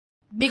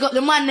Big up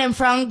the man them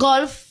from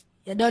Gulf.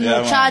 You don't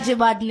know charge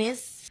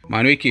badness.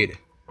 Man wicked.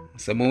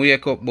 So I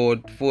wake up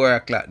about 4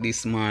 o'clock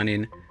this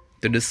morning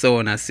to the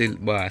sound of Silk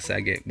Boss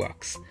I get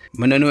box.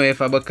 I don't know if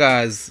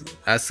because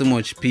as so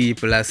much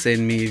people are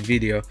send me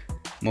video,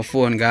 my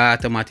phone got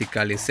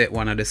automatically set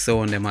one of the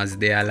sound them as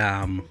the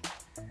alarm.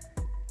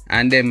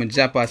 And then I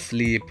drop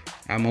asleep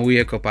and I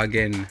wake up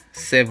again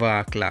 7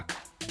 o'clock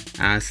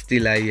and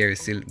still I hear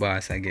Silk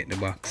Boss I get the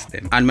box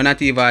them. And I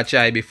not even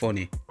try be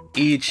funny.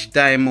 Each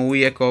time I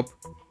wake up,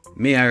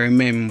 I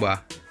remember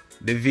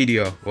the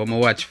video what I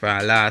watched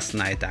from last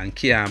night and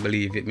can't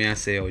believe it. I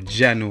say, oh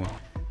Jano,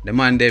 the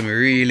man them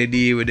really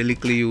deal with the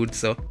little youth,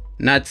 so.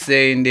 Not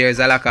saying there's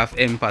a lack of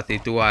empathy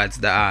towards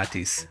the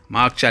artist.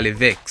 I actually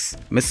vex.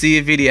 I see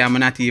a video and I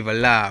not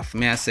even laugh.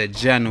 I say,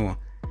 Jano,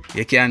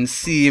 you can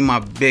see my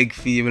beg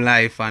for your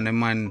life and the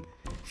man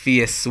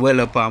face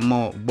swell up and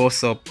mouth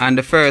bust up. And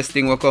the first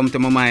thing will come to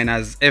my mind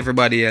as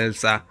everybody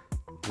else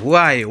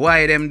why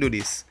them do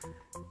this?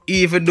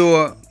 Even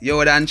though you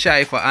wouldn't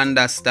try to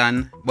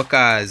understand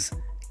because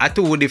a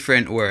two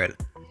different world.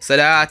 So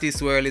the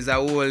artist world is a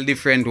whole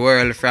different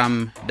world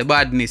from the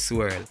badness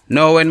world.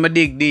 Now when I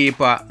dig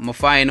deeper, I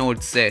find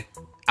out say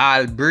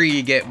all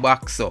Brii get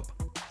boxed up.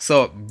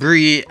 So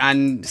Brii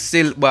and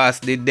Silk Boss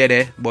did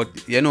that,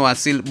 but you know a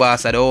Silk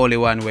Boss are the only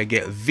one who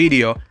get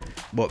video,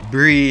 but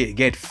Brii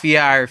get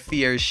fair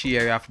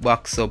share of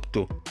box up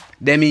too.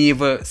 Them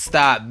even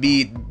start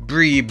beat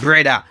Brii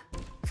brother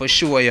for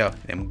sure you.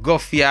 Them go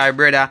fair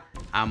brother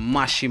and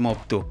mash him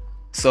up too.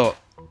 So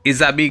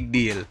it's a big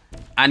deal.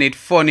 And it's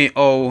funny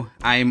how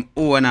I'm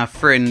own a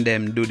friend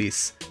them do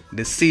this.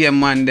 The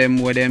same man them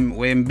where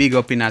them big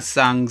up in a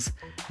songs.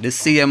 The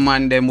same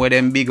man them where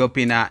them big up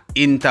in a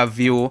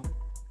interview.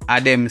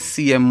 And them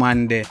same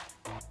man there.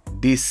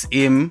 This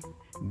him,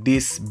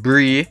 this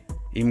Brii,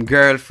 him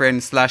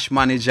girlfriend /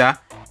 manager.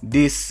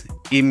 This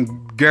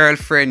him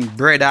girlfriend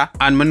brother.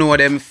 And I know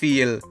them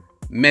feel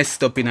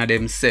messed up in a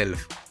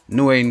themselves.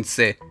 Knowing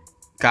say,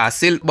 cause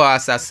Silk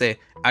Boss I say,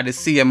 are the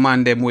same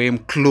man them where him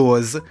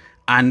close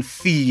and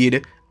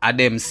feed a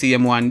them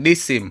same one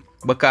this him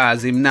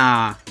because him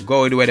nah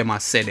go with where them a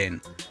say then.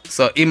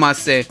 So him a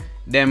say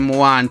them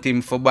want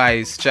him for buy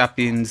his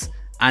trappings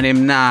and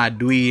him nah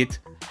do it,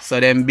 so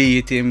them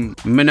beat him.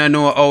 Me no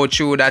know how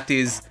true that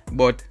is,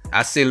 but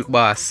a Silk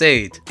Boss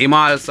say it. Him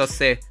also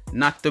say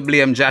not to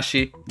blame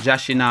Joshy.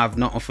 Joshy nah have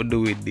nothing to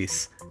do with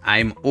this.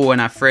 I'm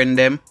own a friend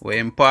them, where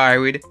him par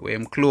with, where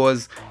him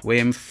close, where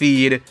him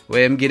feed,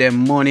 where him give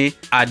them money,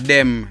 at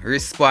them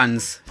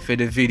response for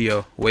the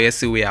video where you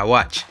see we are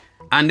watch.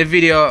 And the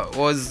video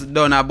was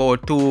done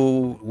about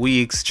 2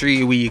 weeks,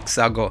 3 weeks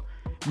ago.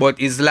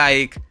 But it's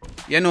like,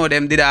 you know,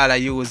 them did all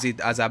use it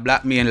as a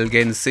blackmail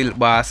against Silk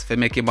Boss for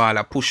make him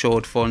all push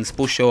out funds,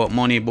 push out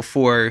money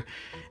before,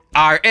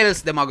 or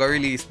else them are gonna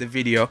release the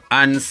video.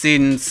 And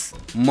since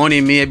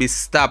money maybe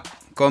stop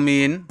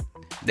coming,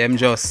 them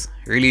just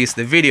release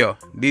the video.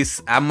 This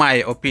is my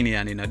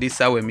opinion, you know. This is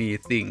how me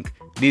think.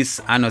 This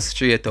are no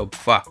straight up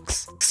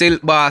facts.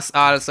 Silk Boss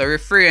also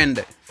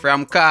refrained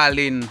from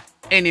calling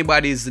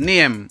anybody's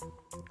name,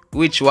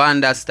 which we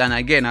understand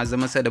again, as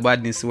I said, the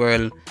badness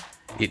world,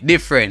 it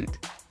different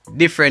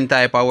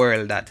type of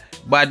world. That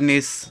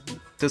badness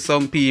to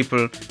some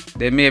people,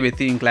 they maybe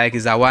think like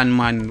it's a one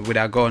man with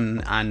a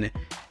gun and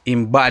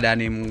him bad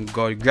and him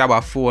go grab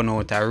a phone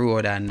out the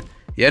road and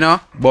you know,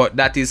 but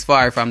that is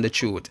far from the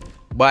truth.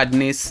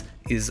 Badness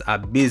is a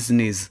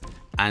business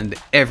and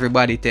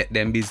everybody take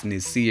them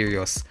business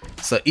serious.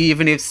 So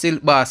even if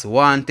Silk Boss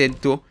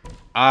wanted to,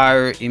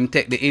 or him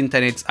take the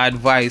internet's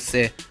advice,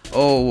 say,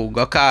 oh,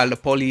 go call the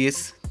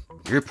police,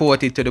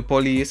 report it to the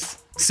police,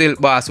 Silk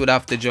Boss would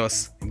have to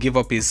just give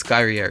up his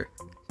career.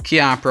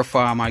 Can't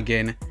perform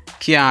again,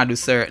 can't do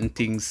certain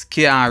things,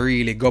 can't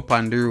really go up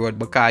on the road,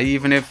 because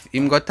even if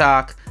him go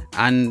talk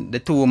and the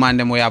two man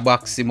them where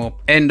box him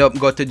up end up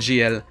go to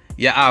jail,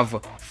 you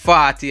have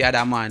 40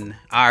 other man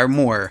or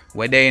more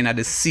where they in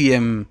the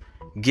same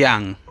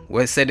gang,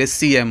 where say the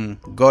same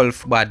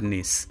Gulf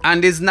badness.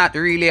 And it's not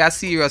really a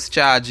serious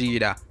charge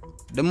either.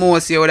 The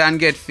most you would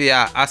get for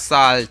your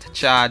assault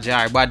charge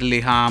or bodily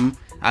harm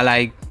are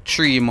like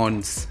 3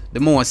 months, the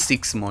most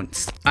 6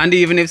 months. And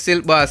even if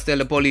Silk Boss tell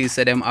the police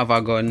say them have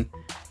a gun,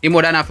 he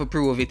wouldn't have to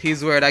prove it.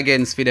 His word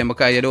against for them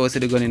because you don't see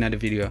the gun in the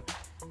video.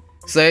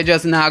 So it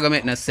just not gonna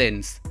make no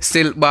sense.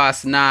 Silk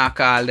Boss nah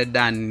call the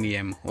Dan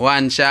name.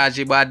 One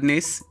charge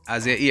badness,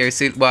 as you hear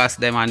Silk Boss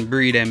them and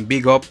Brii them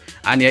big up,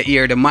 and you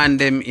hear the man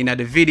them in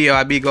the video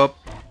a big up,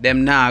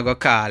 them nah go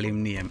call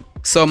him name.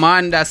 So I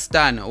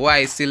understand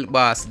why Silk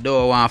Boss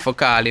don't want to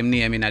call him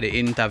name in the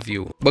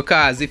interview.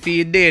 Because if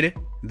he did,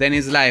 then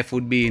his life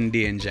would be in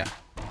danger.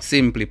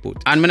 Simply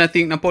put. And I don't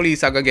think the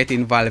police are going to get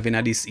involved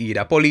in this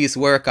either. Police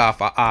work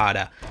off a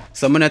order.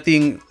 So I don't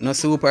think no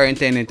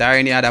superintendent or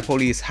any other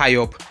police high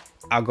up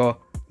are going to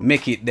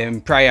make it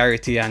them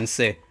priority and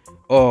say,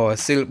 oh,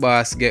 Silk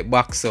Boss get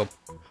boxed up.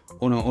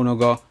 Uno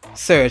go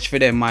search for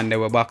them man they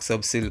will box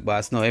up Silk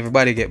Boss. No,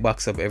 everybody get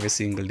boxed up every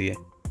single day.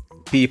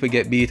 People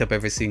get beat up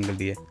every single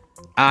day.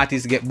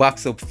 Artists get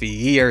boxed up for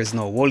years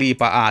now. Whole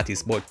heap of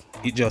artists, but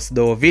it just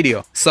do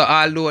video. So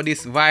although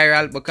this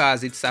viral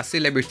because it's a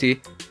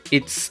celebrity,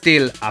 it's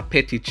still a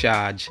petty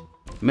charge.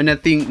 Me no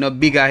think no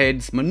bigger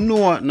heads, me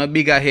know no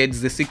bigger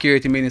heads, the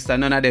security minister,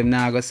 none of them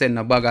now go send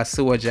no bag of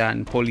soldier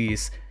and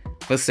police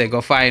for say go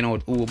find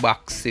out who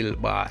back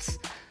Silk Boss.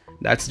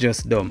 That's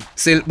just dumb.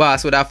 Silk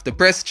Boss would have to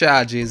press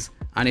charges,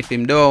 and if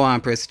him don't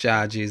want press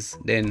charges,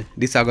 then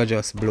this a go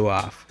just blow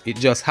off. It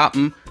just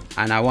happen,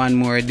 and I one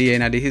more day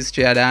in the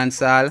history of the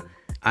dancehall,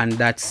 and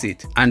that's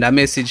it. And a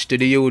message to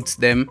the youths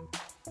them,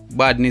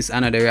 badness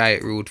and the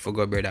right route for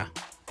go brother.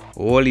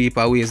 Whole heap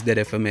of ways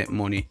there for make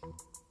money.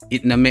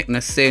 It no make no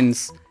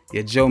sense.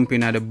 You jump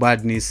in at the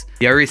badness.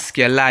 You risk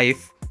your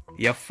life,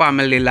 your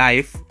family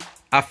life.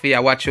 After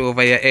you watch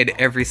over your head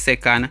every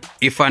second.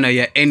 If I know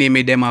your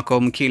enemy, them a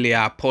come kill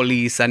you,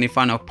 police. And if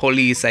I know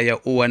police are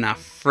your own a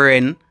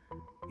friend,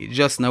 it's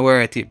just not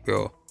worth it,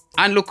 bro.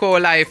 And look how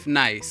life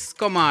nice.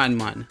 Come on,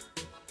 man.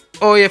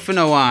 Oh, if you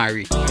no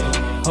worry.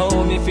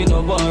 How me fi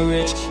no born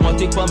rich? One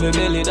tick for me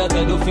belly that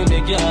I do fi me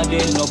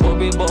garden. No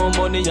worry about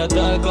money at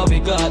all, cause we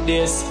got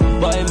this.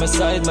 By my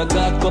side, my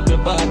got couple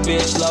bad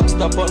bitch.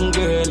 Lobster pun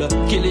girl,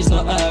 kill is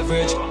not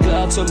average.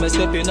 Clocks so me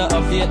step in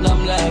a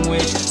Vietnam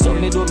language. So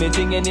me do me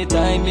thing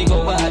anytime me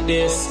go at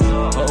this.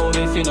 How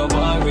me fi no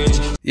born rich?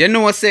 You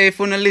know say if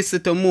you no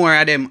listen to more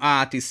of them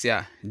artists,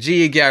 yeah,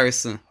 G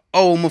Garrison,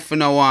 how me fi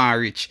no want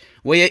rich?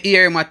 Where you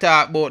hear him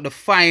talk about the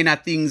finer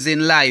things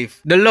in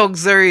life, the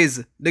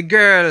luxuries, the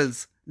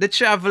girls, the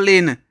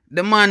traveling,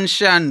 the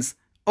mansions.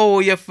 Oh,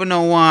 you for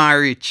no want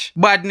rich.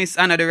 Badness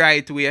and the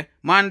right way.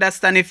 I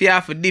understand if you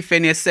have to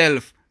defend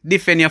yourself,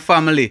 defend your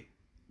family.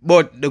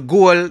 But the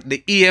goal,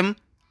 the aim,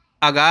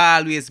 I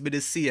gotta always be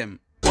the same.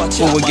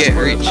 Before we get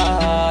rich.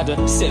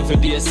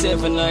 7 days,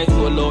 7 nights,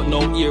 roll out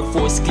no Air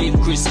Force clean,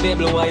 crisp,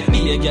 baby white.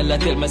 Be a girl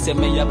tell me say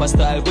me have a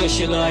style where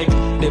she like.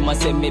 Them a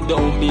say me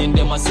down mean,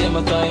 them a say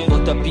me kind.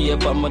 But a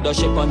paper, my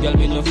dash up and girl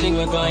me no fling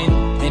me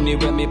kind.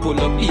 Anyway me pull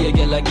up, be a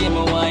girl I give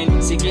me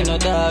wine. See no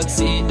dog,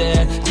 see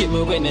there. Give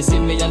me when they see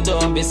me and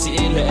don't be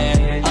silly.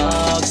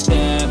 Ask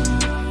them,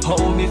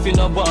 how me fi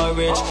no born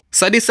rich.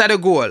 So this is the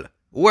goal.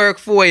 Work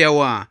for you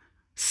want.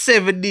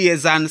 7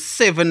 days and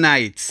 7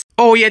 nights.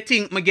 Oh, you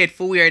think me get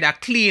for wear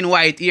that clean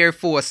white Air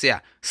Force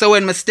here? So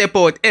when me step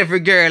out, every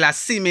girl I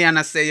see me and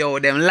I say, yo,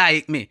 them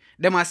like me.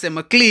 Them I say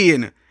me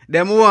clean.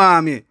 Them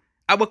want me.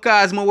 And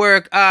because me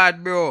work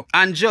hard, bro.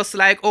 And just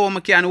like how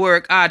me can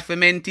work hard for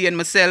maintain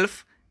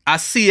myself, I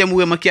see them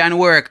way me can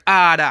work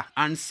harder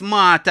and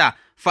smarter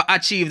for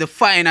achieve the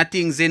finer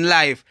things in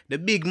life. The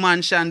big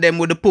mansion them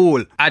with the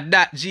pool. At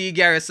that G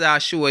Garrison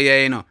show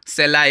you know.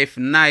 Say life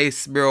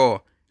nice,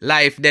 bro.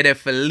 Life there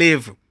for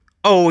live.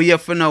 Oh, you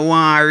for no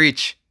want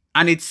rich.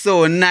 And it's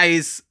so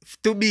nice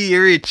to be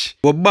rich.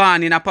 We're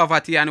born in a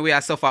poverty and we are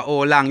suffer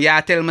how long.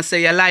 You tell me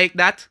say you like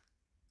that?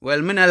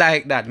 Well, me not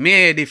like that.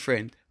 Me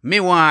different. Me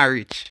want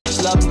rich.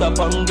 Lobster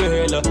pun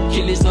girl,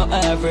 kill is not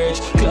average.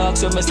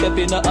 Clocks so me step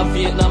in a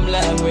Vietnam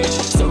language.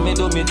 So me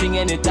do me thing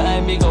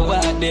anytime me go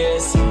at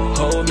this.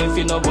 How me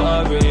fi no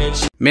born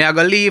rich? Me I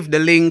go leave the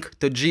link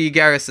to G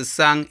Garrison's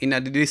song in the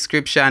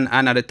description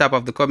and at the top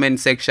of the comment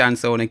section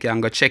so you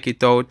can go check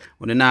it out.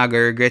 You not go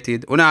regret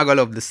it. You not go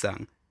love the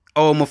song.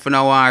 How me fi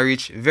no want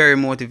rich? Very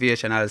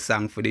motivational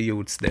song for the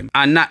youths them.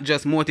 And not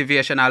just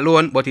motivation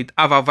alone, but it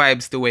have a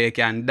vibes to where you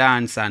can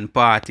dance and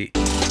party.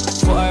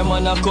 Far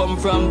man I come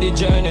from the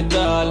journey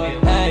tall.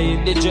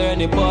 Hey, the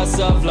journey pass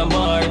of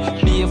Lamar.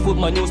 Be a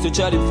footman used to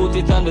try to put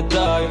it on the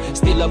tar.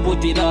 Still I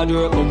put it hard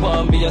work, I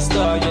want be a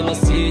star. You know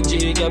see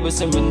G,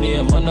 Garrison my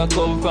name. Man I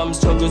come from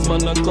struggles,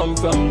 man I come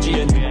from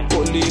jail.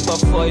 Could leave a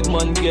fight,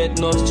 man get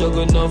no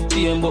struggle, enough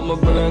pain. But my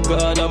work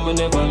hard and me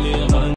never lay, man.